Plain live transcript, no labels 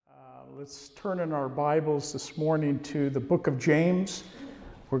Let's turn in our Bibles this morning to the book of James.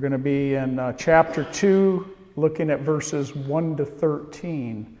 We're going to be in chapter 2, looking at verses 1 to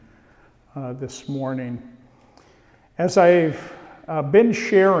 13 this morning. As I've been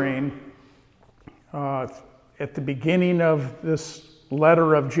sharing at the beginning of this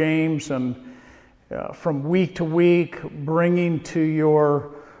letter of James and from week to week, bringing to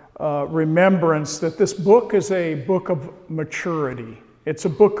your remembrance that this book is a book of maturity. It's a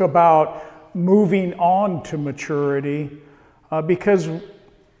book about moving on to maturity because,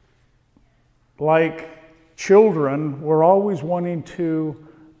 like children, we're always wanting to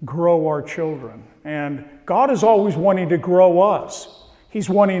grow our children. And God is always wanting to grow us. He's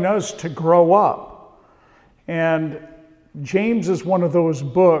wanting us to grow up. And James is one of those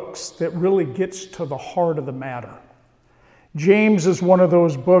books that really gets to the heart of the matter. James is one of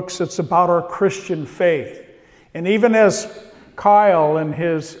those books that's about our Christian faith. And even as Kyle and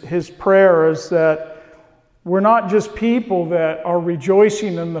his prayer is that we're not just people that are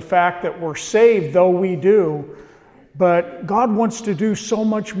rejoicing in the fact that we're saved, though we do, but God wants to do so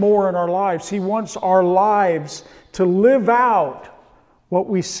much more in our lives. He wants our lives to live out what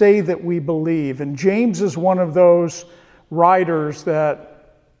we say that we believe. And James is one of those writers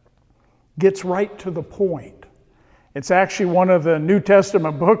that gets right to the point. It's actually one of the New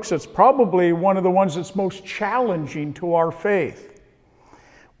Testament books. It's probably one of the ones that's most challenging to our faith.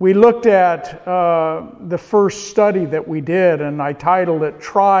 We looked at the first study that we did, and I titled it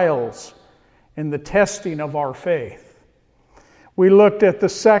Trials in the Testing of Our Faith. We looked at the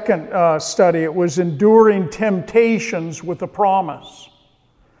second study. It was Enduring Temptations with a Promise.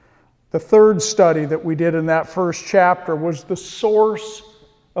 The third study that we did in that first chapter was the source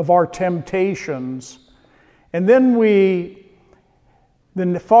of our temptations. And then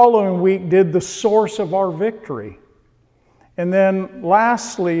the following week did the source of our victory. And then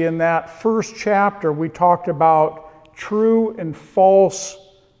lastly, in that first chapter, we talked about true and false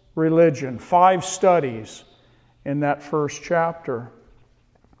religion. 5 studies in that first chapter.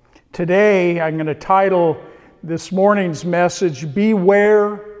 Today, I'm going to title this morning's message,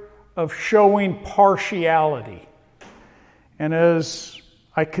 Beware of Showing Partiality. And as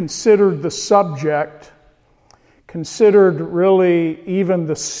I considered the subject, considered really even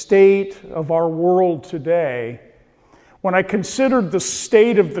the state of our world today, when I considered the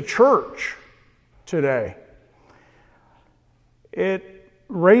state of the church today, it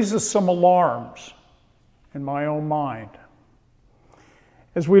raises some alarms in my own mind.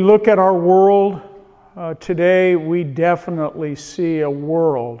 As we look at our world today, we definitely see a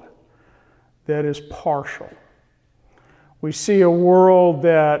world that is partial. We see a world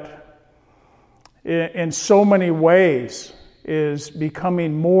that in so many ways is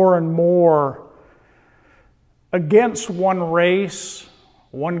becoming more and more against one race,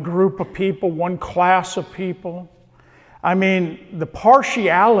 one group of people, one class of people. I mean, the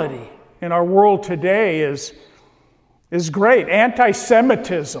partiality in our world today is great.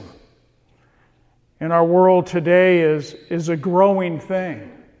 Anti-Semitism in our world today is a growing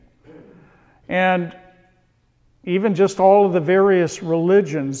thing. And even just all of the various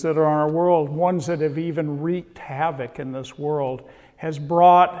religions that are in our world, ones that have even wreaked havoc in this world, has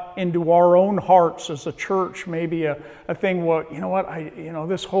brought into our own hearts as a church maybe a thing, well,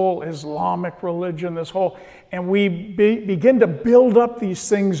 this whole Islamic religion, and we begin to build up these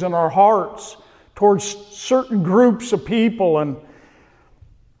things in our hearts towards certain groups of people, and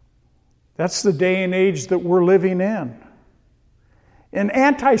that's the day and age that we're living in. And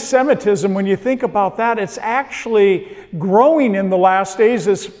anti-Semitism, when you think about that, it's actually growing in the last days.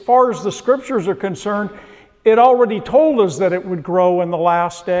 As far as the scriptures are concerned, it already told us that it would grow in the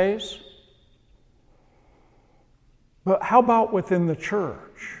last days. But how about within the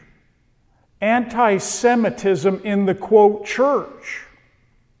church? Anti-Semitism in the, quote, church.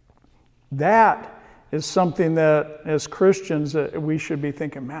 That is something that, as Christians, we should be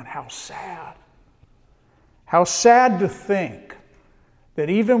thinking, man, how sad. How sad to think that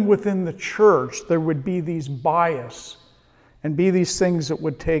even within the church there would be these bias and be these things that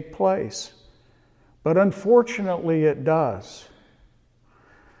would take place. But unfortunately it does.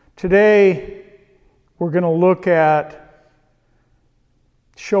 Today we're going to look at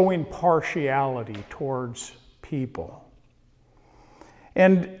showing partiality towards people.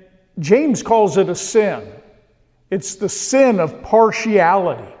 And James calls it a sin. It's the sin of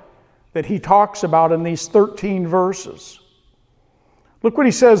partiality that he talks about in these 13 verses. Look what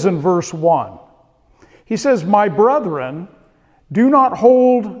he says in verse 1. He says, "My brethren, do not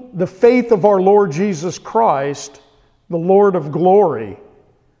hold the faith of our Lord Jesus Christ, the Lord of glory,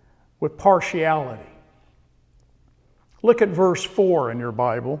 with partiality." Look at verse 4 in your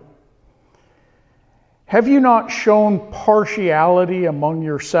Bible. Have you not shown partiality among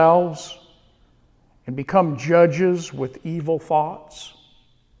yourselves and become judges with evil thoughts?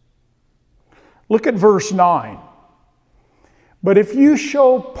 Look at verse 9. But if you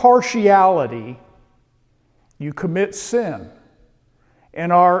show partiality, you commit sin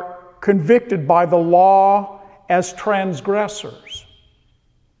and are convicted by the law as transgressors.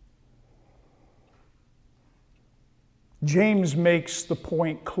 James makes the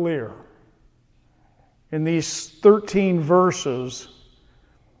point clear in these 13 verses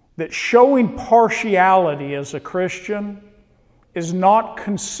that showing partiality as a Christian is not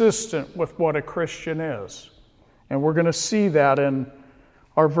consistent with what a Christian is. And we're going to see that in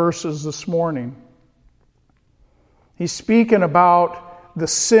our verses this morning. He's speaking about the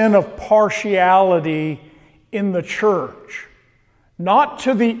sin of partiality in the church, not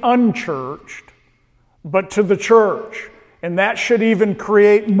to the unchurched, but to the church. And that should even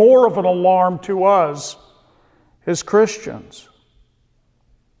create more of an alarm to us as Christians.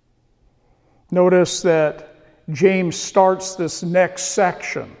 Notice that James starts this next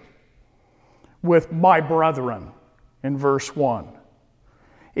section with "my brethren" in verse 1.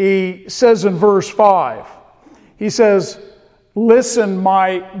 He says in verse 5, he says, "Listen,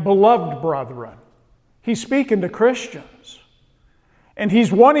 my beloved brethren." He's speaking to Christians. And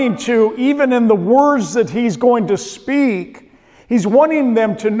he's wanting to, even in the words that he's going to speak, he's wanting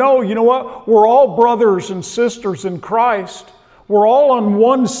them to know, you know what? We're all brothers and sisters in Christ. We're all on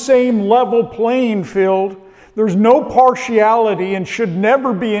one same level playing field. There's no partiality and should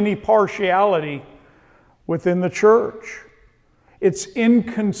never be any partiality within the church. It's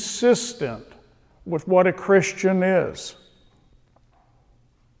inconsistent with what a Christian is.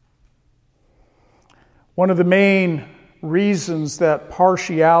 One of the main reasons that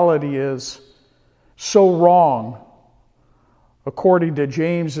partiality is so wrong, according to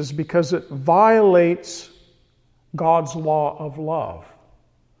James, is because it violates God's law of love.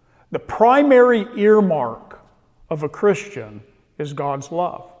 The primary earmark of a Christian is God's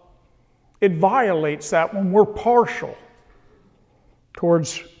love. It violates that when we're partial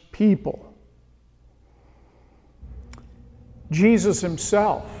towards people. Jesus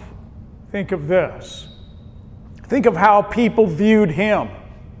himself, think of this. Think of how people viewed him.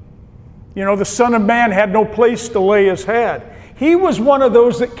 You know, the Son of Man had no place to lay his head. He was one of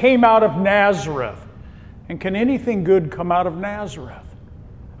those that came out of Nazareth. And can anything good come out of Nazareth?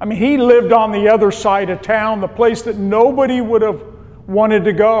 I mean, he lived on the other side of town, the place that nobody would have wanted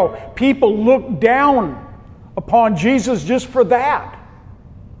to go. People looked down upon Jesus just for that.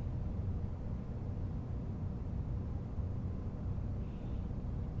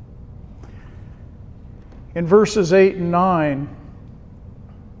 In verses 8 and 9,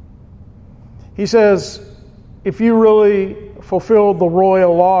 he says, if you really fulfill the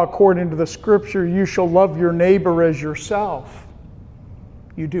royal law according to the Scripture, you shall love your neighbor as yourself.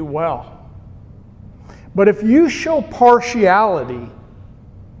 You do well. But if you show partiality,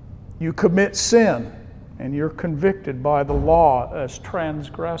 you commit sin, and you're convicted by the law as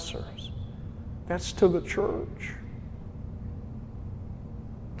transgressors. That's to the church.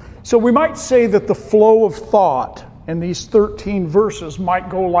 So we might say that the flow of thought in these 13 verses might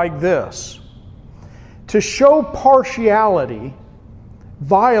go like this. To show partiality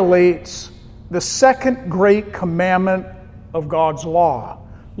violates the second great commandment of God's law,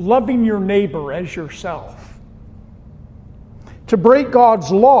 loving your neighbor as yourself. To break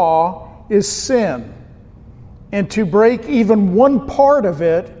God's law is sin, and to break even one part of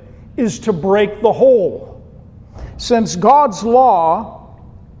it is to break the whole. Since God's law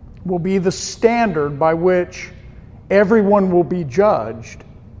will be the standard by which everyone will be judged,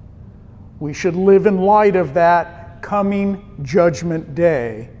 we should live in light of that coming judgment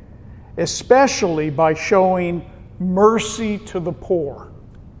day, especially by showing mercy to the poor.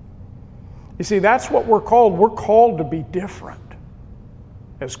 You see, that's what we're called. We're called to be different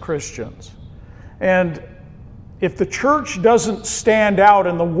as Christians. And if the church doesn't stand out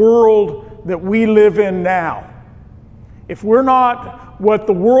in the world that we live in now, if we're not what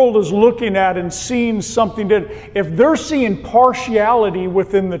the world is looking at and seeing something that, if they're seeing partiality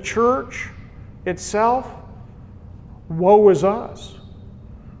within the church itself, woe is us.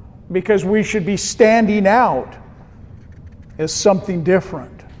 Because we should be standing out as something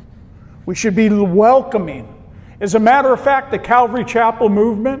different. We should be welcoming. As a matter of fact, the Calvary Chapel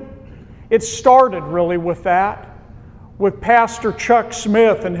movement, it started really with that, with Pastor Chuck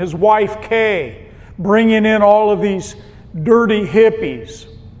Smith and his wife Kay bringing in all of these dirty hippies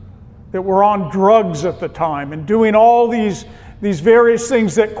that were on drugs at the time and doing all these these various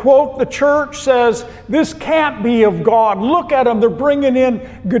things that quote the church says, this can't be of God. Look at them, they're bringing in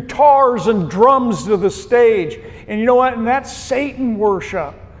guitars and drums to the stage. And you know what? And that's Satan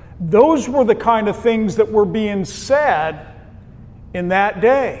worship. Those were the kind of things that were being said in that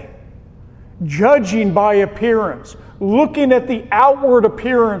day. Judging by appearance, looking at the outward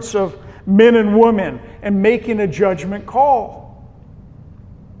appearance of men and women and making a judgment call.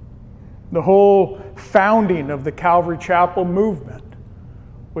 The whole founding of the Calvary Chapel movement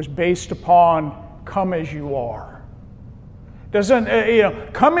was based upon come as you are.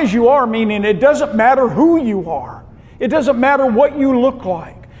 Come as you are, meaning it doesn't matter who you are. It doesn't matter what you look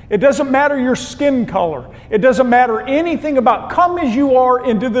like. It doesn't matter your skin color. It doesn't matter anything about come as you are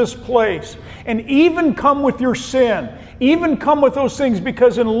into this place. And even come with your sin. Even come with those things,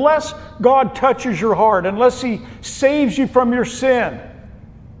 because unless God touches your heart, unless He saves you from your sin,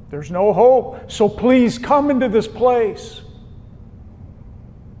 there's no hope. So please come into this place.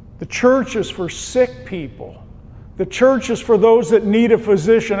 The church is for sick people. The church is for those that need a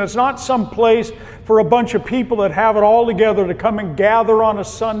physician. It's not some place for a bunch of people that have it all together to come and gather on a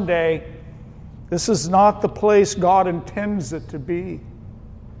Sunday. This is not the place God intends it to be.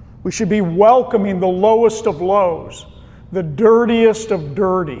 We should be welcoming the lowest of lows, the dirtiest of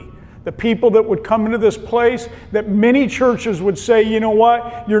dirty. The people that would come into this place that many churches would say, you know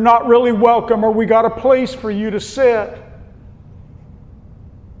what, you're not really welcome, or we got a place for you to sit.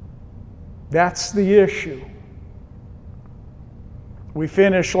 That's the issue. We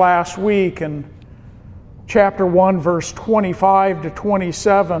finished last week in chapter 1, verse 25 to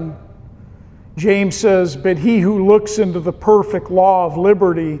 27. James says, but he who looks into the perfect law of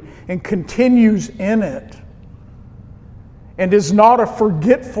liberty and continues in it, and is not a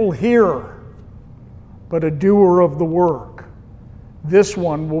forgetful hearer, but a doer of the work, this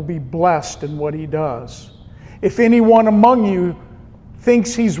one will be blessed in what he does. If anyone among you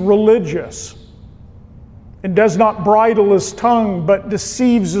thinks he's religious and does not bridle his tongue, but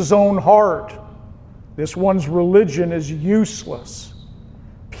deceives his own heart, this one's religion is useless.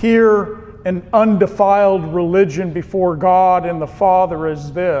 Pure and undefiled religion before God and the Father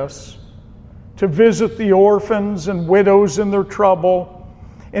is this: to visit the orphans and widows in their trouble,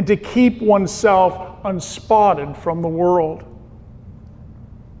 and to keep oneself unspotted from the world.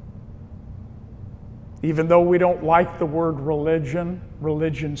 Even though we don't like the word religion,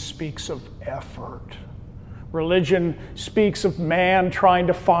 religion speaks of effort. Religion speaks of man trying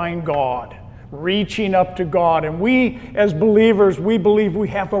to find God, reaching up to God. And we, as believers, we believe we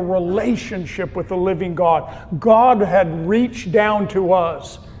have a relationship with the living God. God had reached down to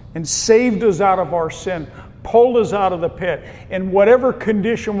us and saved us out of our sin, pulled us out of the pit. In whatever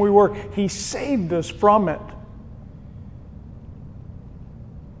condition we were, He saved us from it.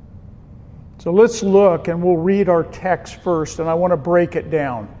 So let's look, and we'll read our text first, and I want to break it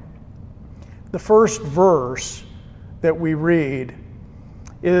down. The first verse that we read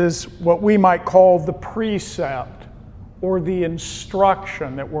is what we might call the precept or the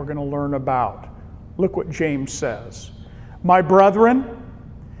instruction that we're going to learn about. Look what James says. My brethren,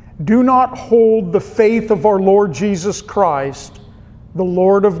 do not hold the faith of our Lord Jesus Christ, the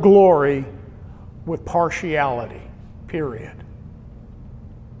Lord of glory, with partiality. Period.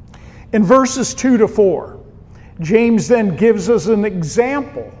 In verses 2 to 4, James then gives us an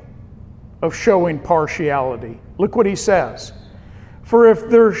example of showing partiality. Look what he says. For if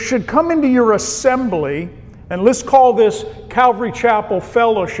there should come into your assembly, and let's call this Calvary Chapel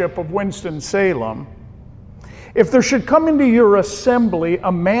Fellowship of Winston-Salem, if there should come into your assembly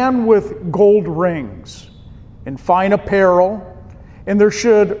a man with gold rings and fine apparel, and there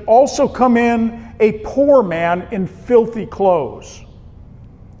should also come in a poor man in filthy clothes,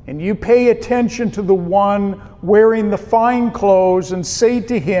 and you pay attention to the one wearing the fine clothes and say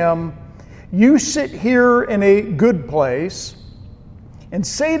to him, you sit here in a good place, and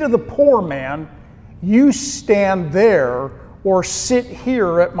say to the poor man, you stand there or sit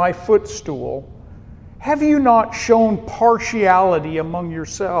here at my footstool, have you not shown partiality among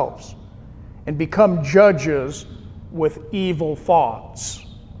yourselves and become judges with evil thoughts?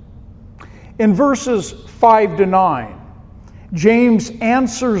 In verses 5 to 9, James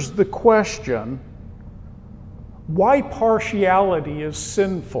answers the question, why partiality is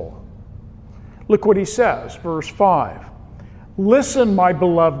sinful. Look what he says, verse 5. Listen, my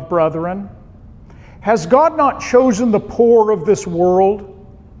beloved brethren, has God not chosen the poor of this world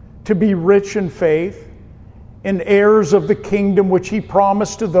to be rich in faith, and heirs of the kingdom which He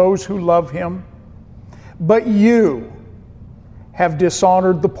promised to those who love Him? But you have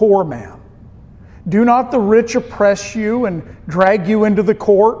dishonored the poor man. Do not the rich oppress you and drag you into the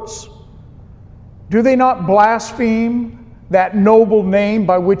courts? Do they not blaspheme that noble name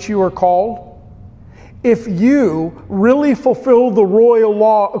by which you are called? If you really fulfill the royal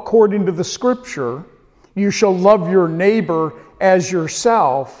law according to the Scripture, you shall love your neighbor as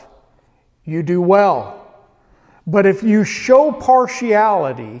yourself, you do well. But if you show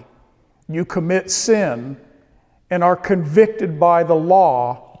partiality, you commit sin and are convicted by the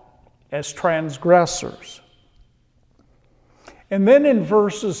law as transgressors. And then in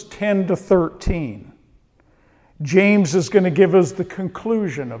verses 10 to 13, James is going to give us the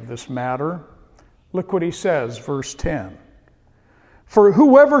conclusion of this matter. Look what he says, verse 10. For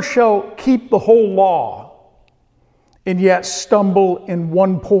whoever shall keep the whole law and yet stumble in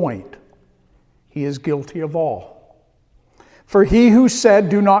one point, he is guilty of all. For he who said,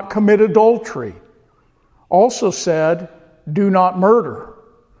 do not commit adultery, also said, do not murder.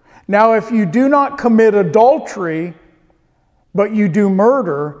 Now if you do not commit adultery, but you do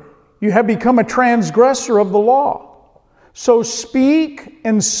murder, you have become a transgressor of the law. So speak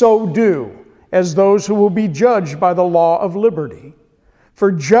and so do, as those who will be judged by the law of liberty.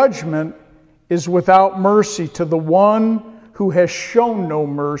 For judgment is without mercy to the one who has shown no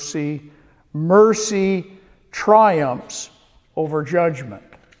mercy. Mercy triumphs over judgment.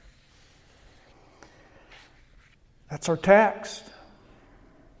 That's our text.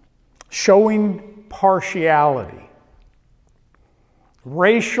 Showing partiality.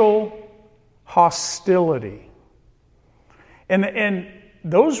 Racial hostility. And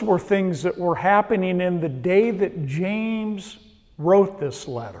those were things that were happening in the day that James wrote this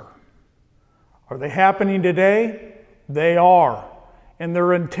letter. Are they happening today? They are. And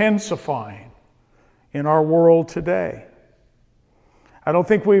they're intensifying in our world today. I don't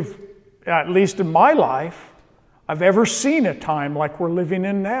think we've, at least in my life, I've ever seen a time like we're living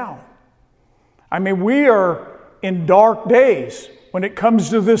in now. I mean, we are in dark days when it comes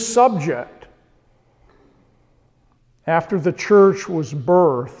to this subject. After the church was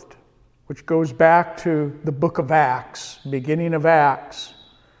birthed, which goes back to the book of Acts, beginning of Acts,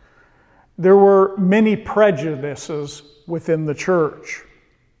 there were many prejudices within the church.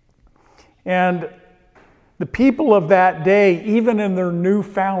 And the people of that day, even in their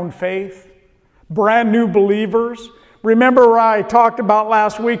newfound faith, brand new believers, remember I talked about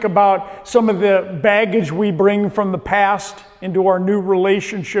last week about some of the baggage we bring from the past into our new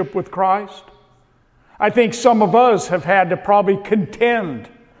relationship with Christ? I think some of us have had to probably contend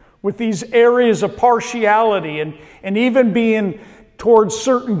with these areas of partiality and even being towards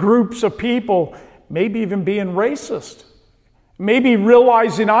certain groups of people, maybe even being racist. Maybe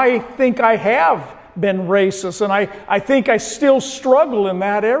realizing I think I have been racist and I think I still struggle in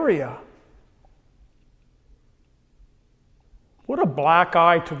that area. What a black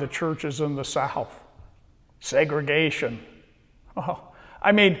eye to the churches in the South. Segregation. Oh,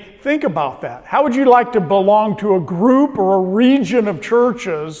 I mean, think about that. How would you like to belong to a group or a region of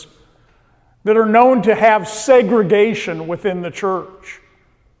churches that are known to have segregation within the church?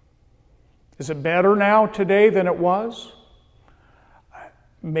 Is it better now today than it was?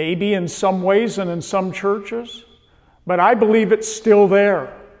 Maybe in some ways and in some churches, but I believe it's still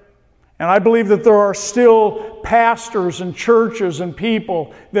there. And I believe that there are still pastors and churches and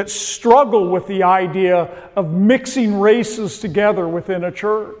people that struggle with the idea of mixing races together within a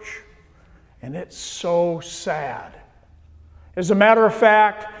church. And it's so sad. As a matter of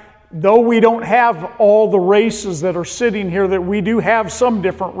fact, though we don't have all the races that are sitting here, that we do have some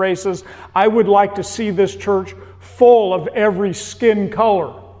different races, I would like to see this church full of every skin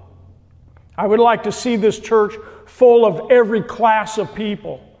color. I would like to see this church full of every class of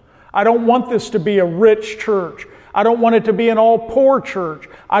people. I don't want this to be a rich church. I don't want it to be an all-poor church.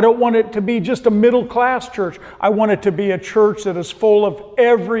 I don't want it to be just a middle-class church. I want it to be a church that is full of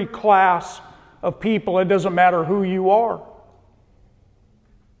every class of people. It doesn't matter who you are.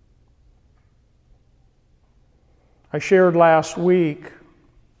 I shared last week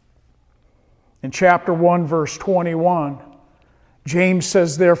in chapter 1, verse 21, James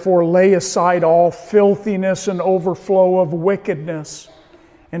says, therefore, lay aside all filthiness and overflow of wickedness,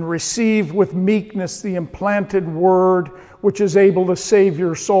 and receive with meekness the implanted word which is able to save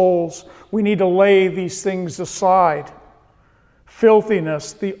your souls. We need to lay these things aside.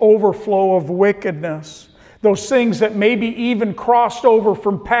 Filthiness, the overflow of wickedness, those things that maybe even crossed over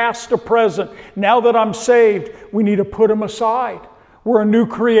from past to present. Now that I'm saved, we need to put them aside. We're a new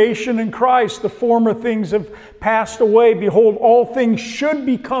creation in Christ. The former things have passed away. Behold, all things should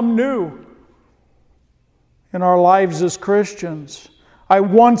become new in our lives as Christians. I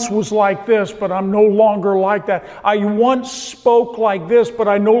once was like this, but I'm no longer like that. I once spoke like this, but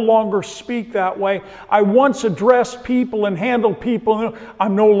I no longer speak that way. I once addressed people and handled people.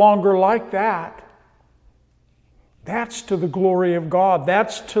 I'm no longer like that. That's to the glory of God.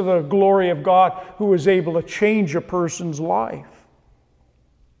 That's to the glory of God who is able to change a person's life.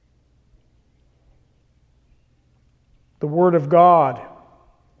 The Word of God,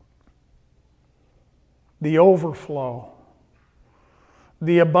 the overflow,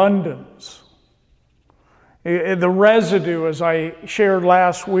 the abundance, the residue, as I shared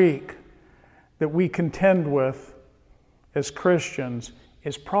last week, that we contend with as Christians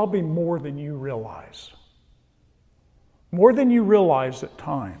is probably more than you realize. More than you realize at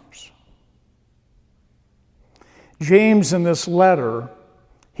times. James, in this letter,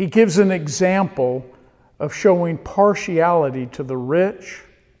 he gives an example of showing partiality to the rich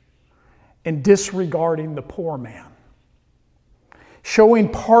and disregarding the poor man. Showing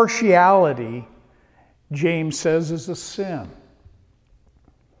partiality, James says, is a sin.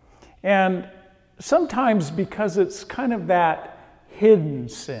 And sometimes because it's kind of that hidden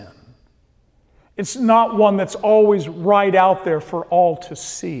sin. It's not one that's always right out there for all to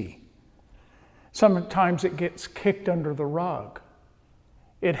see. Sometimes it gets kicked under the rug.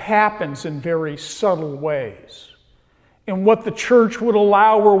 It happens in very subtle ways. In what the church would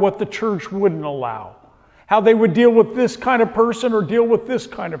allow or what the church wouldn't allow. How they would deal with this kind of person or deal with this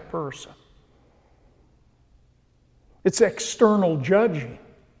kind of person. It's external judging.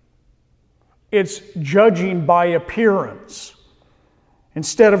 It's judging by appearance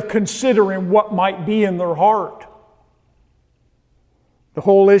instead of considering what might be in their heart. The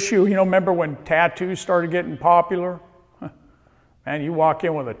whole issue, remember when tattoos started getting popular? Man, you walk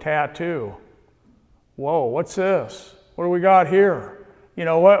in with a tattoo. Whoa, what's this? What do we got here?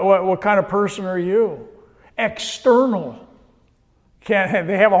 What kind of person are you? External. They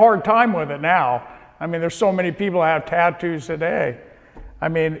have a hard time with it now. There's so many people that have tattoos today.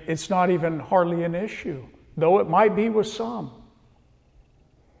 It's not even hardly an issue, though it might be with some.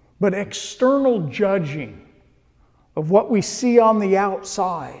 But external judging of what we see on the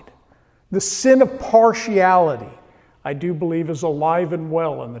outside, the sin of partiality, I do believe is alive and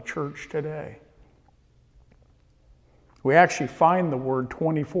well in the church today. We actually find the word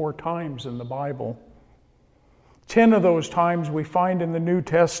 24 times in the Bible. 10 of those times we find in the New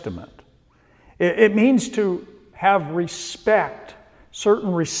Testament. It means to have respect,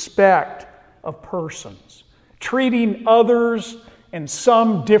 certain respect of persons, treating others and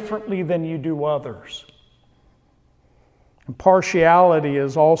some differently than you do others. And partiality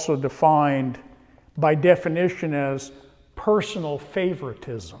is also defined by definition as personal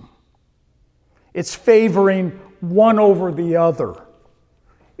favoritism. It's favoring one over the other.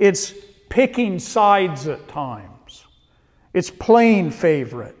 It's picking sides at times. It's playing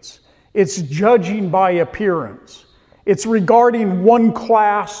favorites. It's judging by appearance. It's regarding one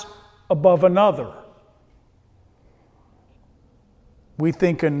class above another. We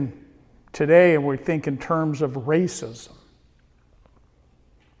think today in terms of racism,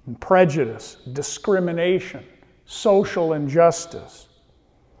 and prejudice, discrimination, social injustice.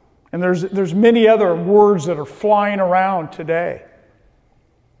 And there's many other words that are flying around today.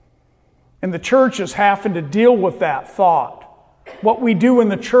 And the church is having to deal with that thought. What we do in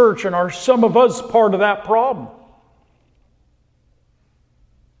the church, and are some of us part of that problem?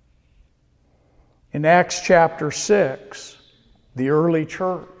 In Acts chapter 6, the early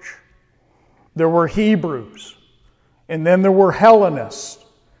church, there were Hebrews, and then there were Hellenists.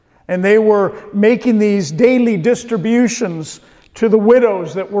 And they were making these daily distributions to the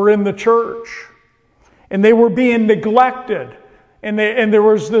widows that were in the church. And they were being neglected. And there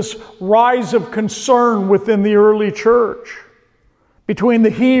was this rise of concern within the early church between the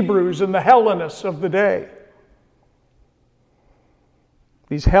Hebrews and the Hellenists of the day.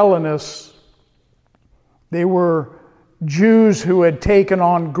 These Hellenists, they were Jews who had taken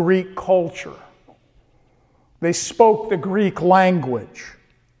on Greek culture. They spoke the Greek language.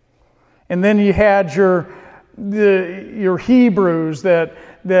 And then you had your Hebrews that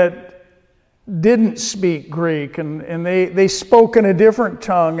didn't speak Greek, and they spoke in a different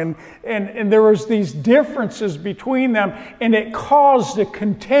tongue, and there was these differences between them, and it caused a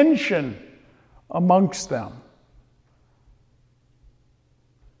contention amongst them.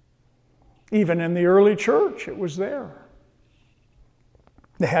 Even in the early church, it was there.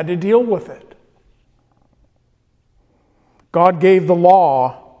 They had to deal with it. God gave the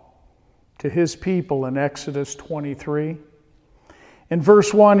law to His people in Exodus 23. In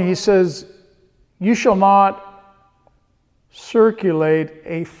verse 1, He says, "You shall not circulate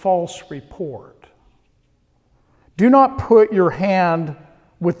a false report. Do not put your hand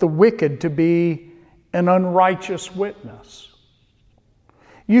with the wicked to be an unrighteous witness.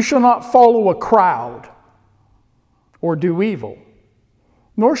 You shall not follow a crowd or do evil,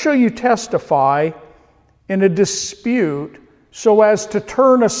 nor shall you testify in a dispute so as to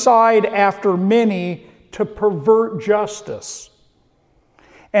turn aside after many to pervert justice.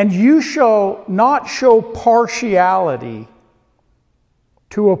 And you shall not show partiality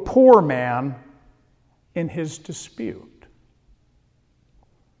to a poor man in his dispute.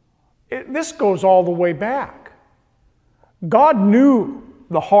 This goes all the way back. God knew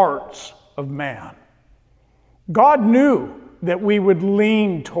the hearts of man. God knew that we would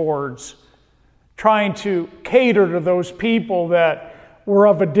lean towards trying to cater to those people that were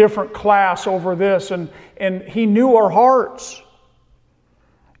of a different class over this, and He knew our hearts.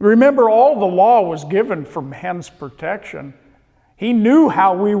 Remember, all the law was given for man's protection. He knew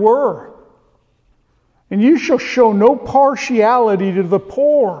how we were. And you shall show no partiality to the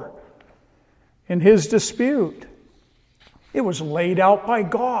poor in his dispute. It was laid out by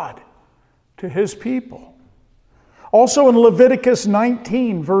God to His people. Also in Leviticus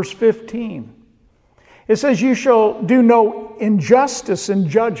 19, verse 15, it says, you shall do no injustice in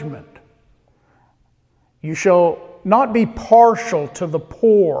judgment. You shall not be partial to the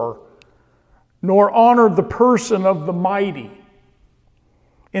poor, nor honor the person of the mighty.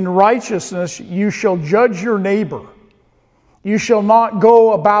 In righteousness you shall judge your neighbor. You shall not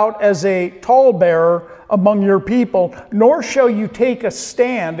go about as a talebearer among your people, nor shall you take a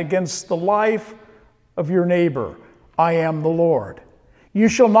stand against the life of your neighbor. I am the Lord. You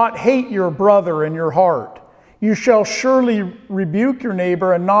shall not hate your brother in your heart. You shall surely rebuke your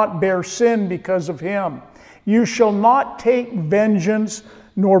neighbor and not bear sin because of him. You shall not take vengeance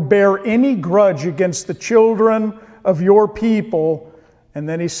nor bear any grudge against the children of your people. And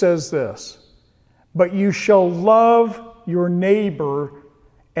then he says this, but you shall love your neighbor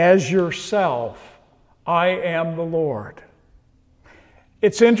as yourself. I am the Lord.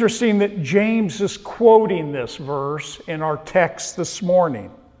 It's interesting that James is quoting this verse in our text this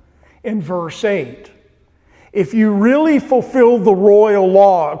morning, in verse 8. If you really fulfill the royal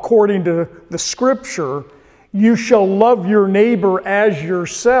law according to the Scripture, you shall love your neighbor as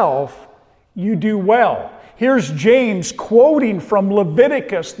yourself, you do well. Here's James quoting from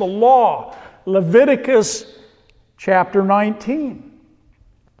Leviticus, the law, Leviticus chapter 19.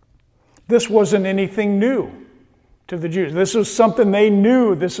 This wasn't anything new to the Jews. This is something they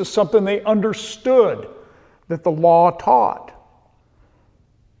knew. This is something they understood that the law taught.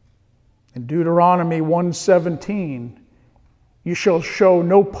 In Deuteronomy 1:17, you shall show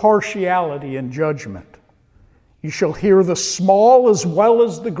no partiality in judgment. You shall hear the small as well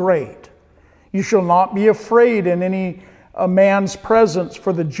as the great. You shall not be afraid in any man's presence,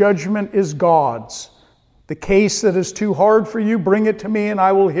 for the judgment is God's. The case that is too hard for you, bring it to me and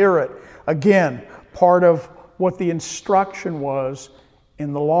I will hear it. Again, part of what the instruction was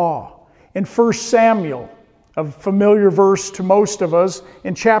in the law. In 1 Samuel, a familiar verse to most of us,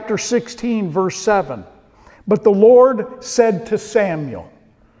 in chapter 16, verse 7, but the Lord said to Samuel,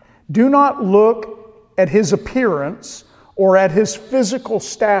 do not look at his appearance or at his physical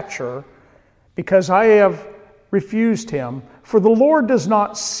stature, because I have refused him. For the Lord does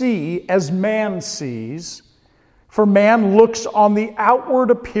not see as man sees, for man looks on the outward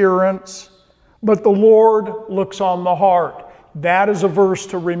appearance, but the Lord looks on the heart. That is a verse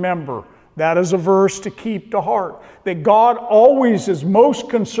to remember. That is a verse to keep to heart. That God always is most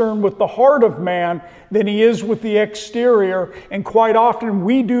concerned with the heart of man than He is with the exterior. And quite often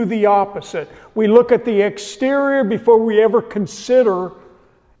we do the opposite. We look at the exterior before we ever consider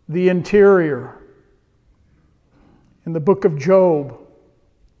the interior. In the book of Job,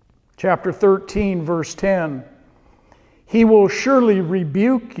 chapter 13, verse 10, He will surely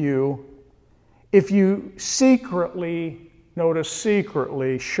rebuke you if you secretly, notice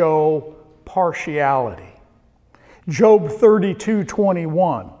secretly, show partiality. Job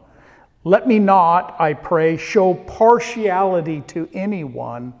 32:21. Let me not, I pray, show partiality to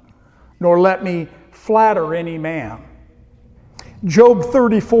anyone, nor let me flatter any man. Job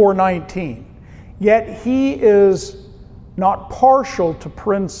 34:19. Yet he is not partial to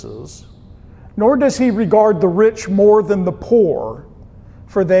princes, nor does he regard the rich more than the poor,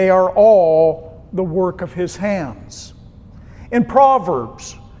 for they are all the work of his hands. In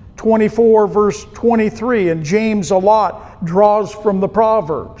Proverbs 24, verse 23, and James a lot draws from the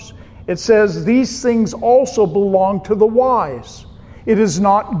Proverbs, it says, these things also belong to the wise. It is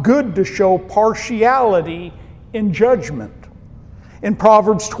not good to show partiality in judgment. In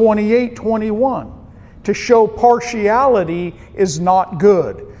Proverbs 28:21, to show partiality is not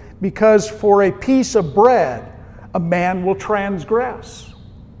good, because for a piece of bread a man will transgress.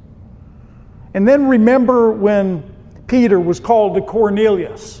 And then remember when Peter was called to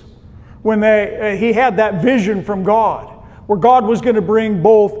Cornelius, when he had that vision from God, where God was going to bring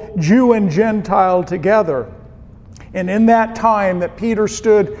both Jew and Gentile together. And in that time that Peter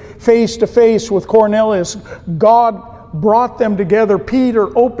stood face to face with Cornelius, God brought them together. Peter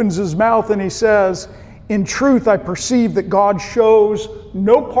opens his mouth and he says, "In truth, I perceive that God shows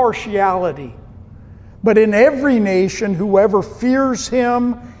no partiality, but in every nation, whoever fears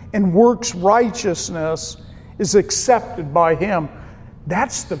him and works righteousness is accepted by him."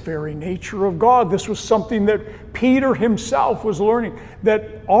 That's the very nature of God. This was something that Peter himself was learning, that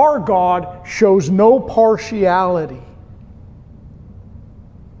our God shows no partiality.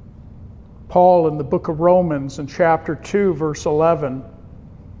 Paul in the book of Romans in chapter 2, verse 11,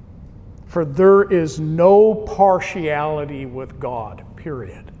 "For there is no partiality with God,"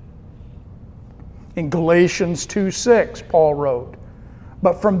 period. In Galatians 2:6, Paul wrote,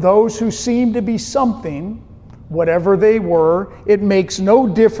 "But from those who seem to be something, whatever they were, it makes no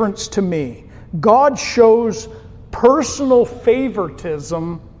difference to me. God shows personal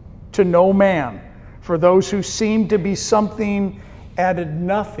favoritism to no man. For those who seem to be something added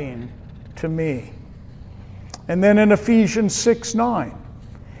nothing to me." And then in Ephesians 6:9,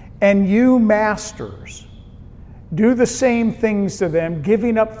 "And you masters, do the same things to them,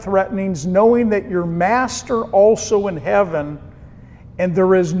 giving up threatenings, knowing that your master also in heaven, and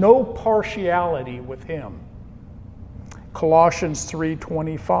there is no partiality with him." Colossians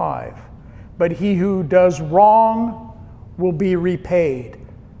 3:25, "But he who does wrong will be repaid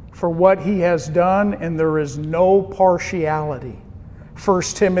for what he has done, and there is no partiality."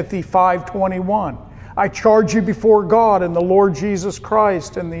 1 Timothy 5:21, "I charge you before God and the Lord Jesus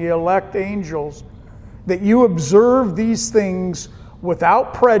Christ and the elect angels, that you observe these things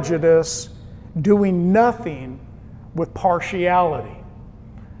without prejudice, doing nothing with partiality."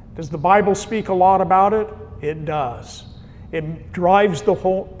 Does the Bible speak a lot about it? It does. It drives the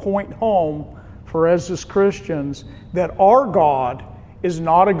whole point home for us as Christians that our God is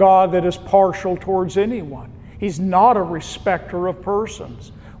not a God that is partial towards anyone. He's not a respecter of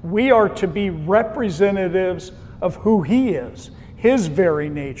persons. We are to be representatives of who He is, His very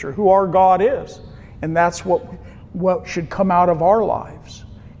nature, who our God is. And that's what should come out of our lives.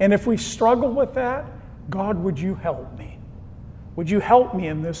 And if we struggle with that, God, would you help me? Would you help me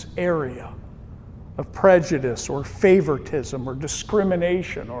in this area of prejudice or favoritism or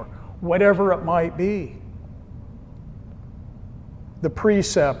discrimination or whatever it might be? The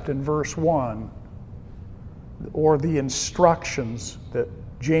precept in verse 1, or the instructions that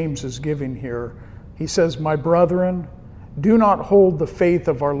James is giving here, he says, "My brethren, do not hold the faith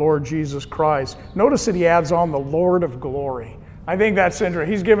of our Lord Jesus Christ." Notice that he adds on the Lord of glory. I think that's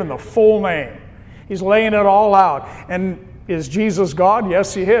interesting. He's given the full name. He's laying it all out. And is Jesus God?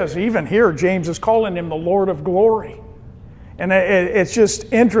 Yes, He is. Even here, James is calling Him the Lord of glory. And it's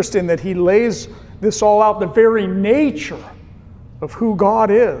just interesting that he lays this all out, the very nature of who God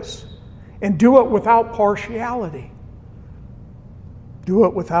is. And do it without partiality. Do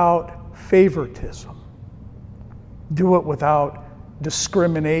it without favoritism. Do it without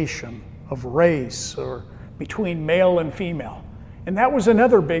discrimination of race or between male and female. And that was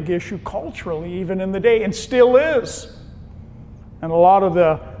another big issue culturally, even in the day, and still is. And a lot of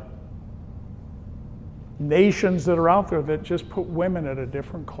the nations that are out there that just put women at a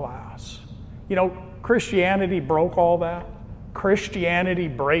different class. You know, Christianity broke all that. Christianity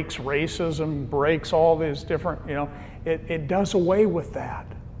breaks racism, breaks all these different, it does away with that.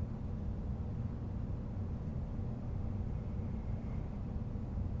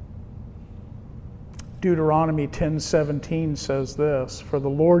 Deuteronomy 10:17 says this, "For the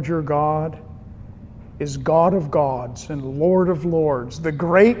Lord your God is God of gods and Lord of lords, the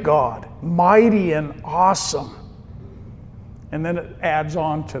great God, mighty and awesome." And then it adds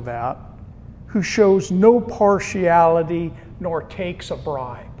on to that, "who shows no partiality nor takes a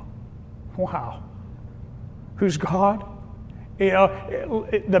bribe." Wow. Who's God?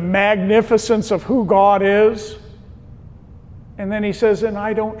 The magnificence of who God is. And then he says, "And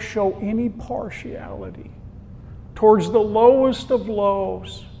I don't show any partiality towards the lowest of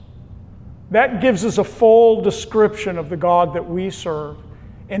lows." That gives us a full description of the God that we serve.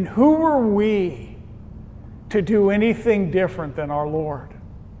 And who are we to do anything different than our Lord?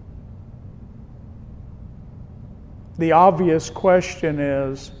 The obvious question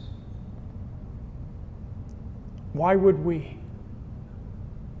is, why would we?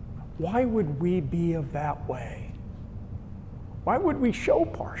 Why would we be of that way? Why would we show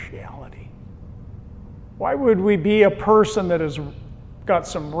partiality? Why would we be a person that has got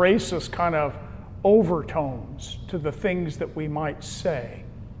some racist kind of overtones to the things that we might say?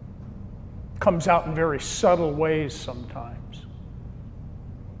 Comes out in very subtle ways sometimes.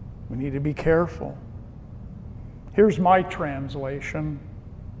 We need to be careful. Here's my translation.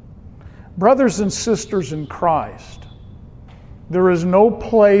 Brothers and sisters in Christ, there is no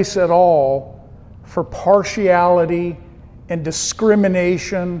place at all for partiality and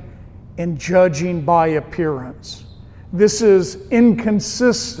discrimination and judging by appearance. This is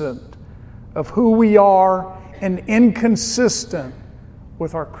inconsistent of who we are and inconsistent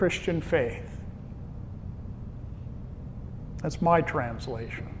with our Christian faith. That's my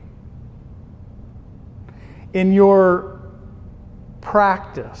translation. In your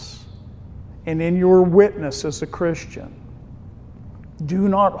practice and in your witness as a Christian, do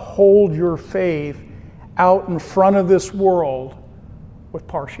not hold your faith out in front of this world with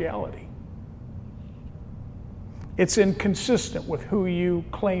partiality. It's inconsistent with who you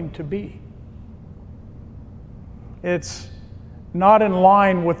claim to be. It's not in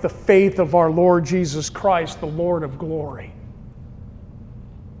line with the faith of our Lord Jesus Christ, the Lord of glory.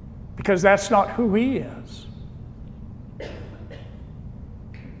 Because that's not who He is.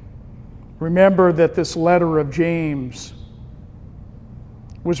 Remember that this letter of James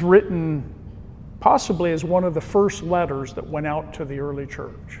was written possibly as one of the first letters that went out to the early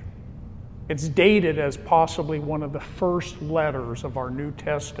church. It's dated as possibly one of the first letters of our New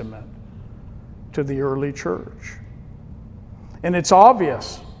Testament to the early church. And it's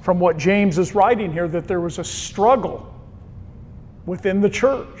obvious from what James is writing here that there was a struggle within the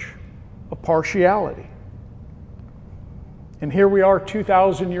church of partiality. And here we are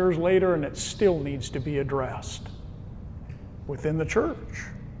 2,000 years later, and it still needs to be addressed within the church.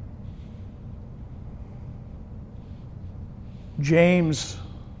 James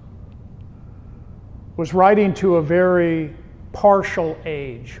was writing to a very partial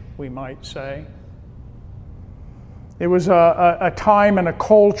age, we might say. It was a time and a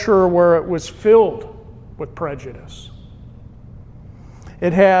culture where it was filled with prejudice.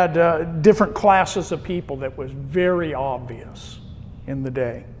 It had different classes of people that was very obvious in the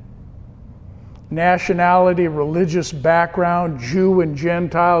day. Nationality, religious background, Jew and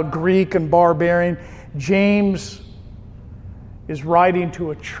Gentile, Greek and barbarian. James is writing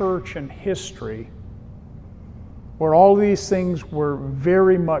to a church in history where all these things were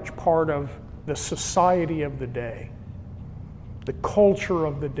very much part of the society of the day, the culture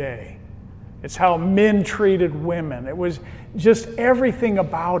of the day. It's how men treated women. It was just everything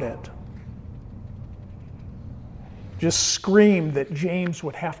about it just screamed that James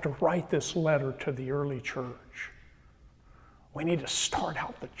would have to write this letter to the early church. We need to start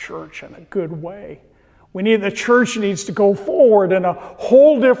out the church in a good way. The church needs to go forward in a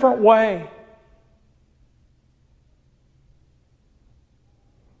whole different way.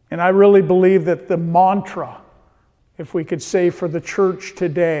 And I really believe that the mantra, if we could say for the church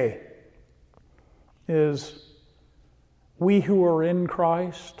today, is we who are in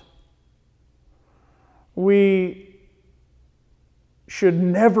Christ, we should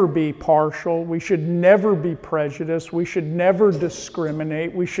never be partial. We should never be prejudiced. We should never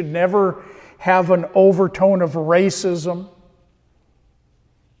discriminate. We should never have an overtone of racism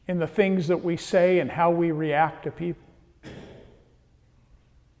in the things that we say and how we react to people.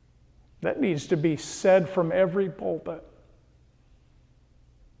 That needs to be said from every pulpit.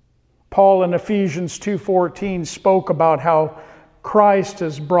 Paul in Ephesians 2:14 spoke about how Christ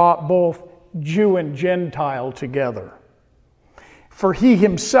has brought both Jew and Gentile together. For He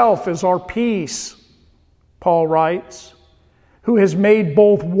Himself is our peace, Paul writes, who has made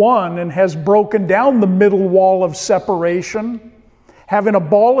both one and has broken down the middle wall of separation, having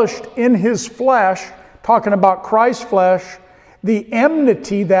abolished in His flesh, talking about Christ's flesh, the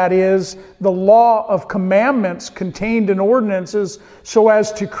enmity, that is, the law of commandments contained in ordinances, so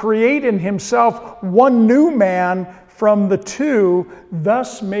as to create in Himself one new man from the two,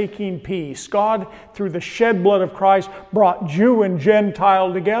 thus making peace. God, through the shed blood of Christ, brought Jew and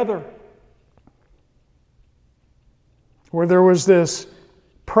Gentile together. Where there was this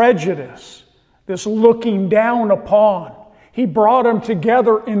prejudice, this looking down upon, He brought them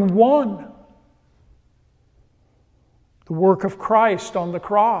together in one. The work of Christ on the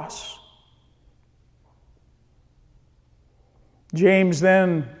cross. James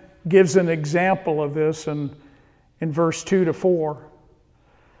then gives an example of this in verse 2-4.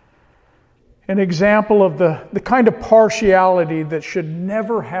 An example of the kind of partiality that should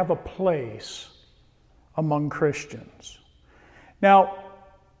never have a place among Christians. Now,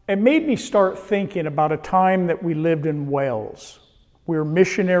 it made me start thinking about a time that we lived in Wales. We were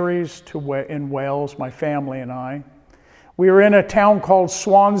missionaries in Wales, my family and I. We were in a town called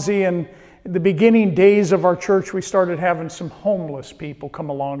Swansea, and in the beginning days of our church, we started having some homeless people come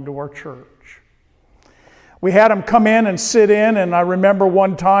along to our church. We had them come in and sit in, and I remember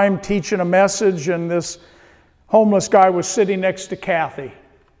one time teaching a message, and this homeless guy was sitting next to Kathy.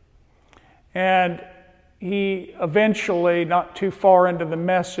 And he eventually, not too far into the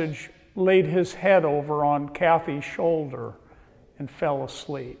message, laid his head over on Kathy's shoulder and fell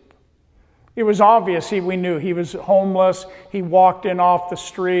asleep. It was obvious, we knew he was homeless. He walked in off the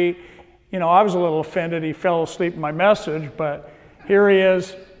street. I was a little offended he fell asleep in my message, but here he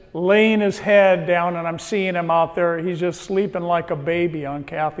is laying his head down, and I'm seeing him out there. He's just sleeping like a baby on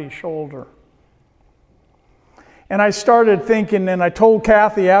Kathy's shoulder. And I started thinking, and I told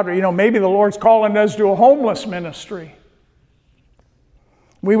Kathy after, maybe the Lord's calling us to a homeless ministry.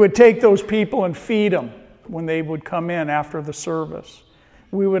 We would take those people and feed them when they would come in after the service.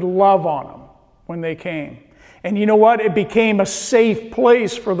 We would love on them when they came. And you know what? It became a safe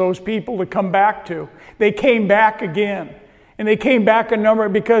place for those people to come back to. They came back again. And they came back a number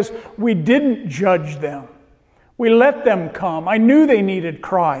because we didn't judge them. We let them come. I knew they needed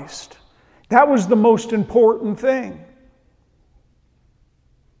Christ. That was the most important thing.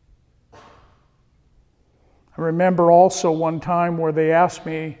 I remember also one time where they asked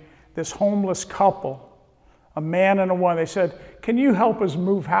me, this homeless couple, a man and a woman, they said, "Can you help us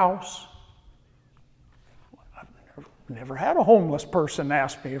move house?" I've never had a homeless person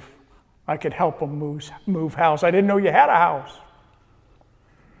ask me if I could help them move house. I didn't know you had a house.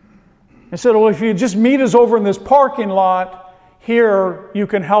 I said, "Well, if you just meet us over in this parking lot, here you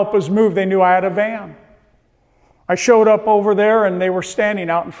can help us move." They knew I had a van. I showed up over there and they were standing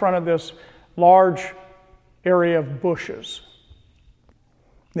out in front of this large area of bushes.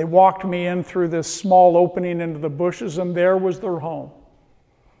 They walked me in through this small opening into the bushes, and there was their home.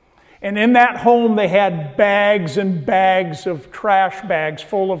 And in that home, they had bags and bags of trash bags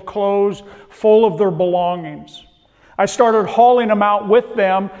full of clothes, full of their belongings. I started hauling them out with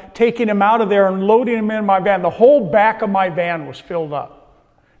them, taking them out of there and loading them in my van. The whole back of my van was filled up.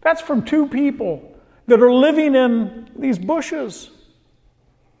 That's from 2 people that are living in these bushes.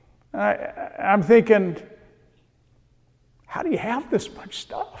 I'm thinking, how do you have this much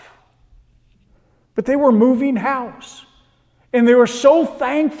stuff? But they were moving house. And they were so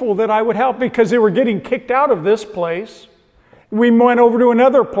thankful that I would help because they were getting kicked out of this place. We went over to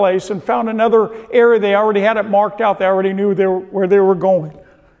another place and found another area. They already had it marked out. They already knew where they were going.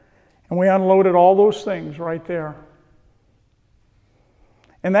 And we unloaded all those things right there.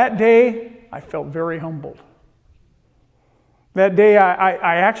 And that day, I felt very humbled. That day,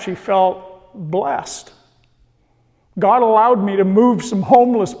 I actually felt blessed. God allowed me to move some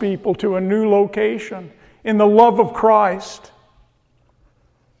homeless people to a new location in the love of Christ.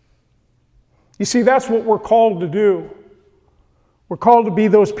 You see, that's what we're called to do. We're called to be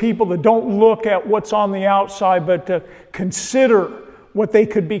those people that don't look at what's on the outside, but to consider what they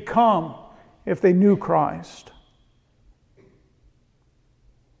could become if they knew Christ.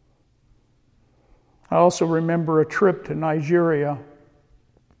 I also remember a trip to Nigeria.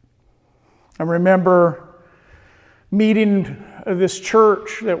 I remember meeting this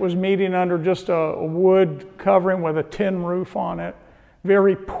church that was meeting under just a wood covering with a tin roof on it.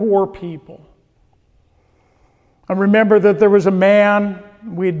 Very poor people. I remember that there was a man,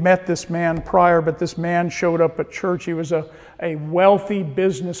 we'd met this man prior, but this man showed up at church. He was a wealthy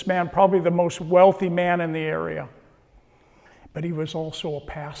businessman, probably the most wealthy man in the area. But he was also a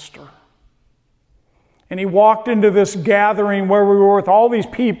pastor. And he walked into this gathering where we were with all these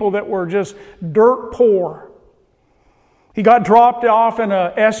people that were just dirt poor. He got dropped off in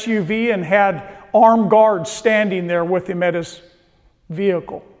a SUV and had armed guards standing there with him at his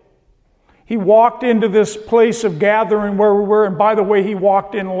vehicle. He walked into this place of gathering where we were, and by the way, he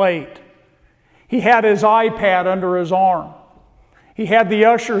walked in late. He had his iPad under his arm. He had the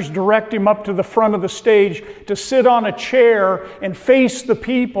ushers direct him up to the front of the stage to sit on a chair and face the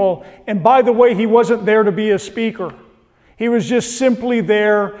people. And by the way, he wasn't there to be a speaker. He was just simply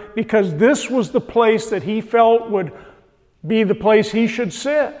there because this was the place that he felt would be the place he should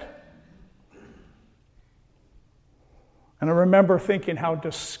sit. And I remember thinking how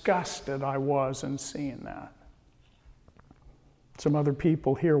disgusted I was in seeing that. Some other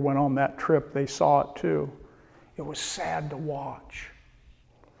people here went on that trip. They saw it too. It was sad to watch.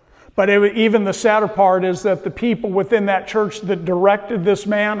 But even the sadder part is that the people within that church that directed this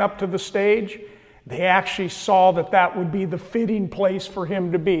man up to the stage, they actually saw that that would be the fitting place for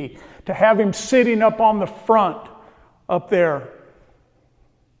him to be. To have him sitting up on the front, up there.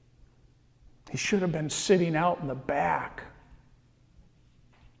 He should have been sitting out in the back.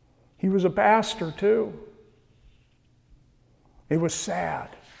 He was a pastor too. It was sad.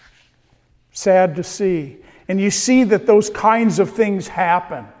 Sad to see. And you see that those kinds of things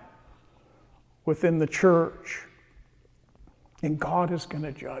happen within the church. And God is going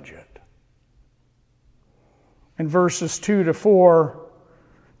to judge it. In verses 2 to 4,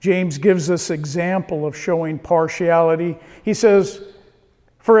 James gives this example of showing partiality. He says,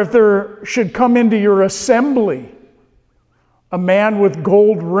 "For if there should come into your assembly a man with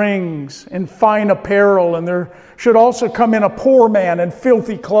gold rings and fine apparel, and there should also come in a poor man in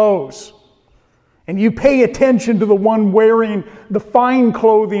filthy clothes, and you pay attention to the one wearing the fine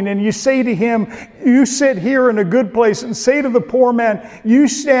clothing, and you say to him, 'You sit here in a good place,' and say to the poor man, 'You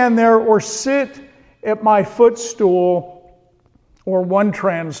stand there or sit at my footstool,' or one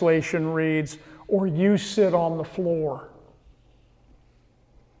translation reads, 'or you sit on the floor.'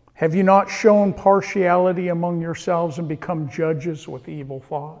 Have you not shown partiality among yourselves and become judges with evil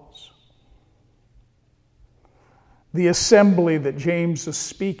thoughts?" The assembly that James is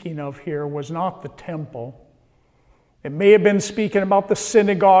speaking of here was not the temple. It may have been speaking about the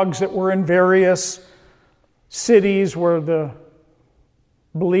synagogues that were in various cities where the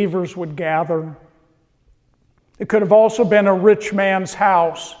believers would gather. It could have also been a rich man's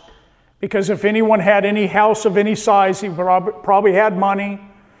house, because if anyone had any house of any size, he probably had money.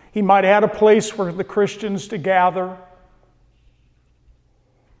 He might have had a place for the Christians to gather.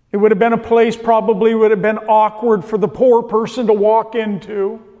 It would have been a place probably would have been awkward for the poor person to walk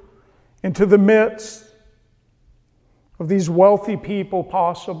into the midst of these wealthy people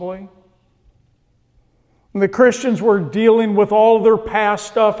possibly. And the Christians were dealing with all their past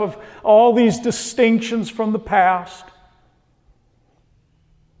stuff, of all these distinctions from the past.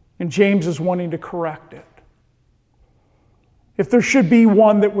 And James is wanting to correct it. If there should be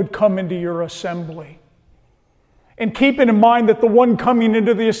one that would come into your assembly. And keeping in mind that the one coming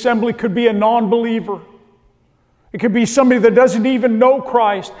into the assembly could be a non-believer. It could be somebody that doesn't even know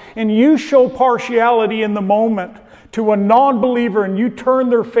Christ. And you show partiality in the moment to a non-believer and you turn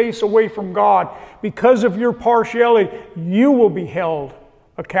their face away from God. Because of your partiality, you will be held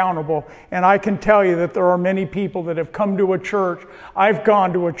accountable. And I can tell you that there are many people that have come to a church. I've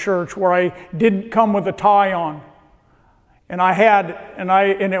gone to a church where I didn't come with a tie on. And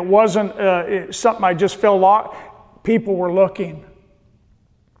it wasn't something I just felt people were looking.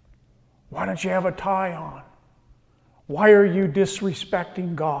 Why don't you have a tie on? Why are you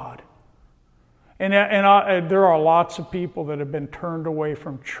disrespecting God? And there are lots of people that have been turned away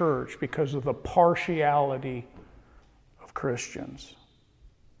from church because of the partiality of Christians.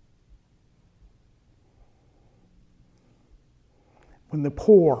 When the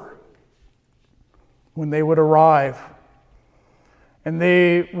poor, when they would arrive, and